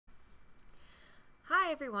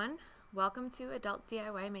Hi everyone, welcome to Adult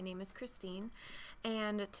DIY. My name is Christine,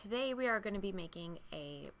 and today we are going to be making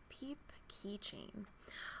a Peep keychain.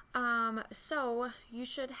 So you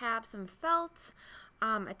should have some felt,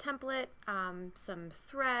 a template, some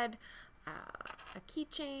thread, a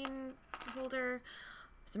keychain holder,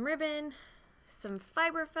 some ribbon, some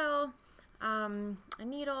fiberfill, a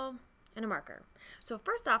needle, and a marker. So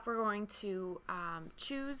first off, we're going to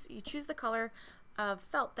choose the color of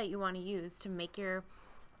felt that you want to use to make your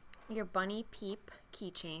bunny Peep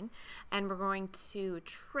keychain, and we're going to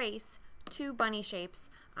trace two bunny shapes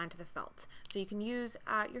onto the felt. So you can use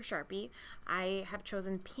your Sharpie. I have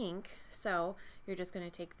chosen pink, so you're just going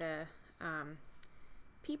to take the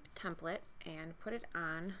Peep template and put it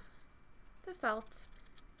on the felt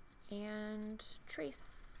and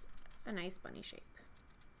trace a nice bunny shape.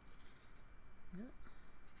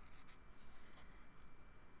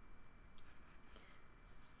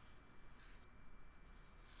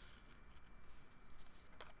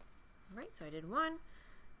 Alright, so I did one,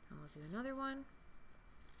 and we'll do another one.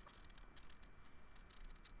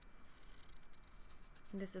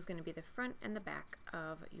 And this is going to be the front and the back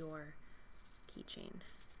of your keychain.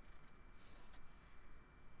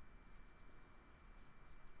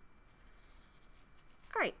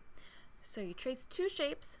 Alright, so you trace two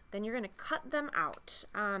shapes, then you're going to cut them out.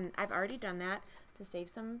 I've already done that to save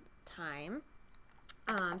some time.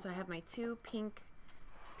 So I have my two pink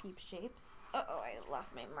Peep shapes. Uh-oh, I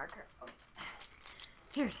lost my marker. Oh,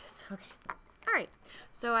 here it is. Okay. All right.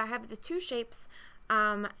 So I have the two shapes.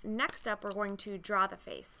 Next up, we're going to draw the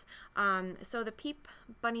face. So the Peep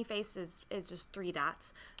bunny face is just 3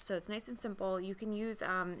 dots. So it's nice and simple. You can use,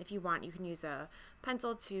 if you want, you can use a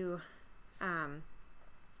pencil to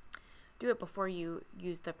do it before you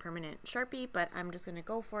use the permanent Sharpie, but I'm just going to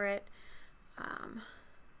go for it. Let's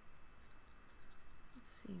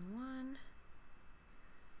see, 1,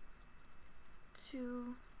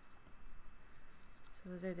 2. So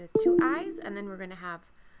those are the 2 eyes, and then we're going to have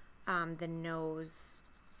the nose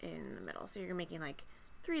in the middle. So you're making like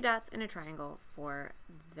 3 dots in a triangle for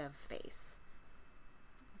the face.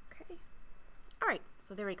 Okay. All right.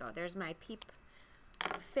 So there we go. There's my Peep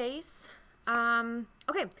face.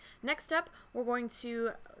 Okay. Next up, we're going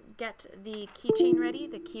to get the keychain ready,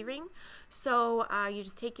 the key ring. So you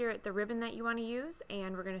just take the ribbon that you want to use,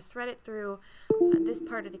 and we're going to thread it through this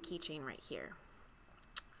part of the keychain right here.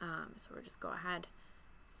 So we're just go ahead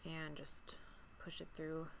and just push it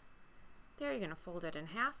through there. You're going to fold it in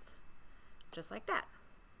half, just like that.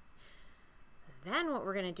 Then what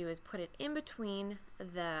we're going to do is put it in between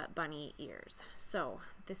the bunny ears. So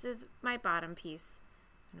this is my bottom piece.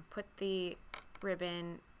 I'm going to put the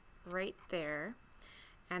ribbon right there,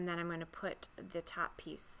 and then I'm going to put the top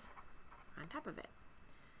piece on top of it.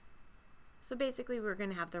 So basically we're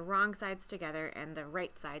going to have the wrong sides together and the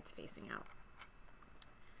right sides facing out.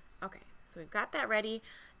 Okay, so we've got that ready.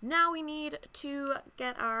 Now we need to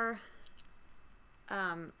get our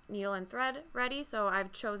needle and thread ready. So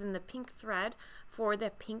I've chosen the pink thread for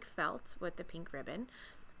the pink felt with the pink ribbon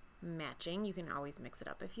matching. You can always mix it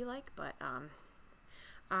up if you like, but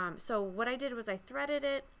so what I did was I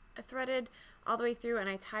threaded all the way through, and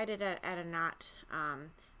I tied it at a knot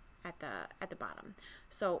at the bottom.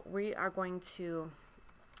 So we are going to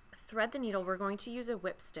thread the needle. We're going to use a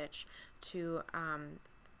whip stitch to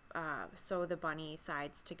sew the bunny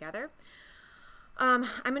sides together. I'm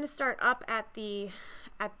going to start up at the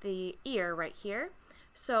ear right here.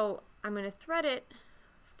 So I'm going to thread it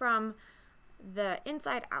from the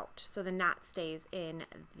inside out, so the knot stays in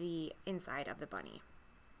the inside of the bunny.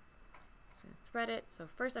 So thread it. So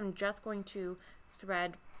first I'm just going to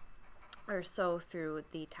thread or sew through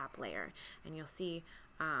the top layer, and you'll see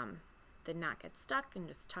the knot gets stuck, and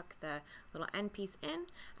just tuck the little end piece in,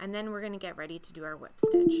 and then we're going to get ready to do our whip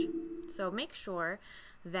stitch. So make sure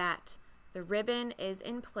that the ribbon is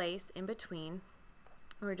in place in between.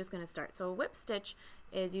 We're just going to start. So a whip stitch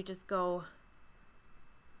is you just go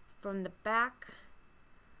from the back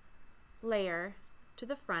layer to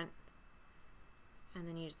the front, and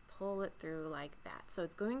then you just pull it through like that. So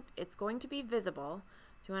it's going to be visible,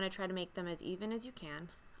 so you want to try to make them as even as you can.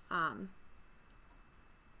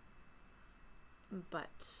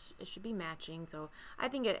 But it should be matching, so I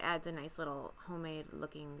think it adds a nice little homemade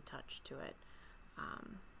looking touch to it.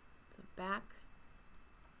 So back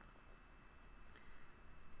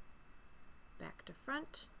to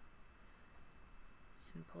front,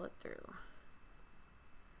 and pull it through.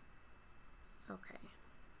 Okay.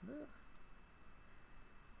 Ugh.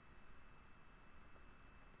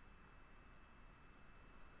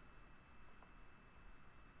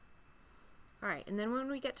 All right, and then when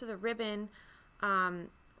we get to the ribbon,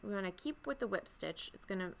 we want to keep with the whip stitch.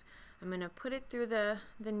 I'm gonna put it through the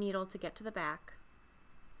needle to get to the back.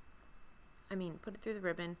 Put it through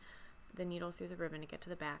the needle through the ribbon to get to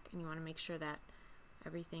the back, and you want to make sure that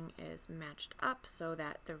everything is matched up so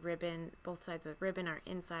that the ribbon, both sides of the ribbon are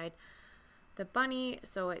inside the bunny,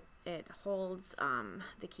 so it holds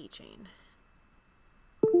the keychain.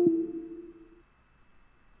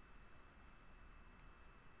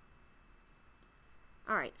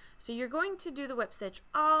 Alright, so you're going to do the whip stitch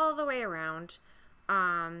all the way around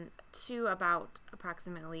to about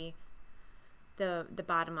approximately the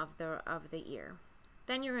bottom of the ear.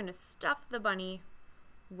 Then you're going to stuff the bunny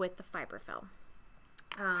with the fiberfill.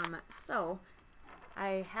 So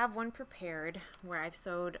I have one prepared where I've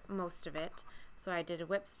sewed most of it. So I did a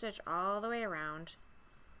whip stitch all the way around,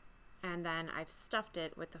 and then I've stuffed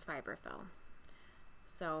it with the fiberfill.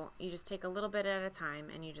 So you just take a little bit at a time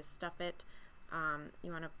and you just stuff it.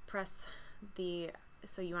 You want to press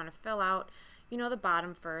so you want to fill out, the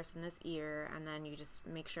bottom first in this ear, and then you just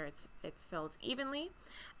make sure it's filled evenly.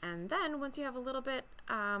 And then once you have a little bit,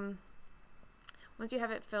 once you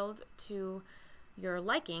have it filled to your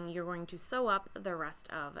liking, you're going to sew up the rest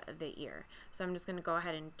of the ear. So I'm just going to go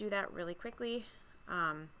ahead and do that really quickly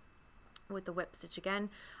with the whip stitch again.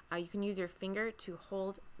 You can use your finger to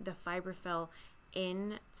hold the fiberfill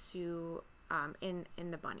into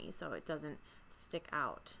in the bunny so it doesn't stick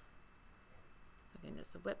out. So again,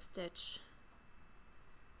 just a whip stitch,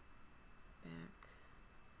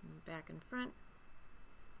 back and front,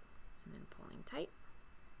 and then pulling tight.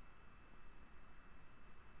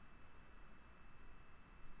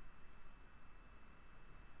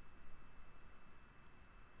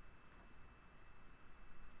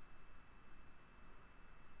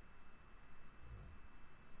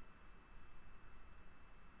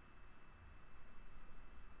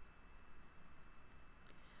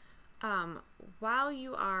 While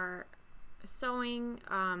you are sewing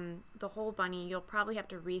the whole bunny, you'll probably have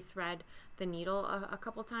to rethread the needle a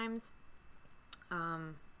couple times,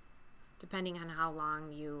 depending on how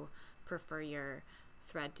long you prefer your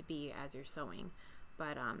thread to be as you're sewing.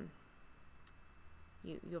 But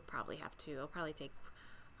you'll probably have to. It'll probably take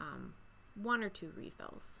 1 or 2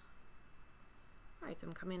 refills. All right, so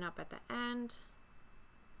I'm coming up at the end.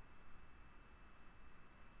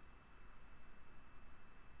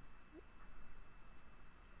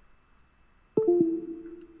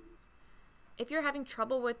 If you're having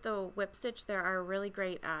trouble with the whip stitch, there are really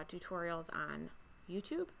great tutorials on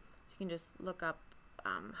YouTube. So you can just look up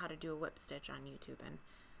how to do a whip stitch on YouTube, and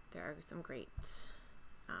there are some great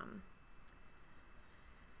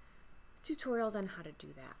tutorials on how to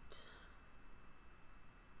do that.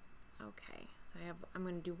 Okay, so I'm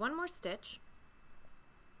going to do one more stitch.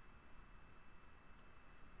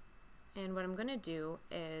 And what I'm going to do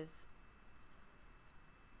is,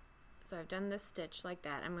 so I've done this stitch like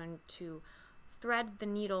that. I'm going to thread the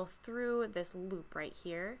needle through this loop right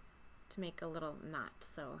here to make a little knot.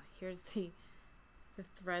 So here's the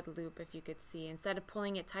thread loop, if you could see. Instead of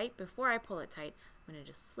pulling it tight, before I pull it tight, I'm going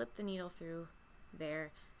to just slip the needle through there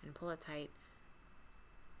and pull it tight.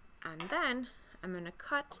 And then I'm going to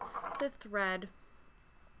cut the thread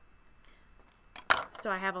so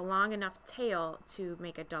I have a long enough tail to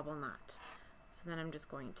make a double knot. So then I'm just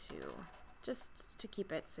going to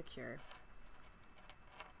keep it secure.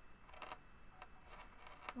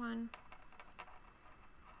 1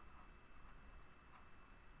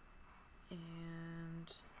 and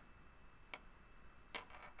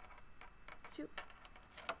 2,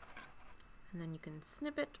 and then you can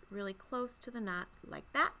snip it really close to the knot like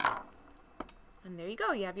that, and there you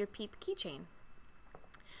go, you have your Peep keychain.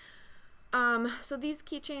 So these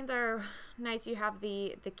keychains are nice. You have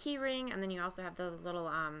the key ring, and then you also have the little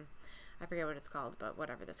I forget what it's called, but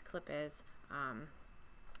whatever this clip is.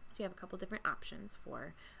 So you have a couple different options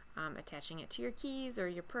for attaching it to your keys or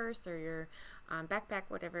your purse or your backpack,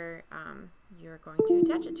 whatever you're going to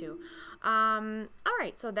attach it to. All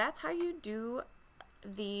right, so that's how you do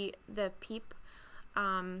the Peep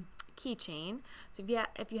keychain. So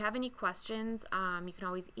if you have any questions, you can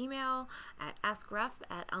always email at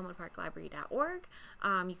askref@elmwoodparklibrary.org.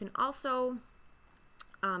 You can also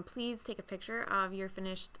please take a picture of your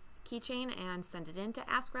finished keychain and send it in to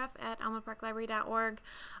askref@elmwoodparklibrary.org.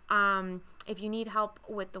 If you need help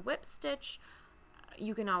with the whip stitch,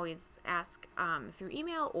 you can always ask through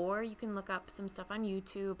email, or you can look up some stuff on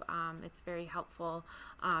YouTube. It's very helpful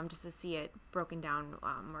just to see it broken down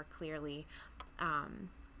more clearly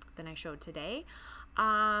than I showed today.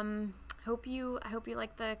 I hope you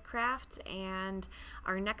like the craft, and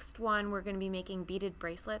our next one, we're going to be making beaded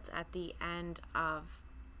bracelets at the end of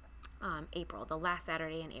April, the last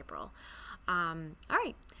Saturday in April. All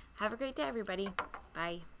right. Have a great day, everybody.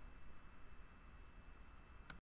 Bye.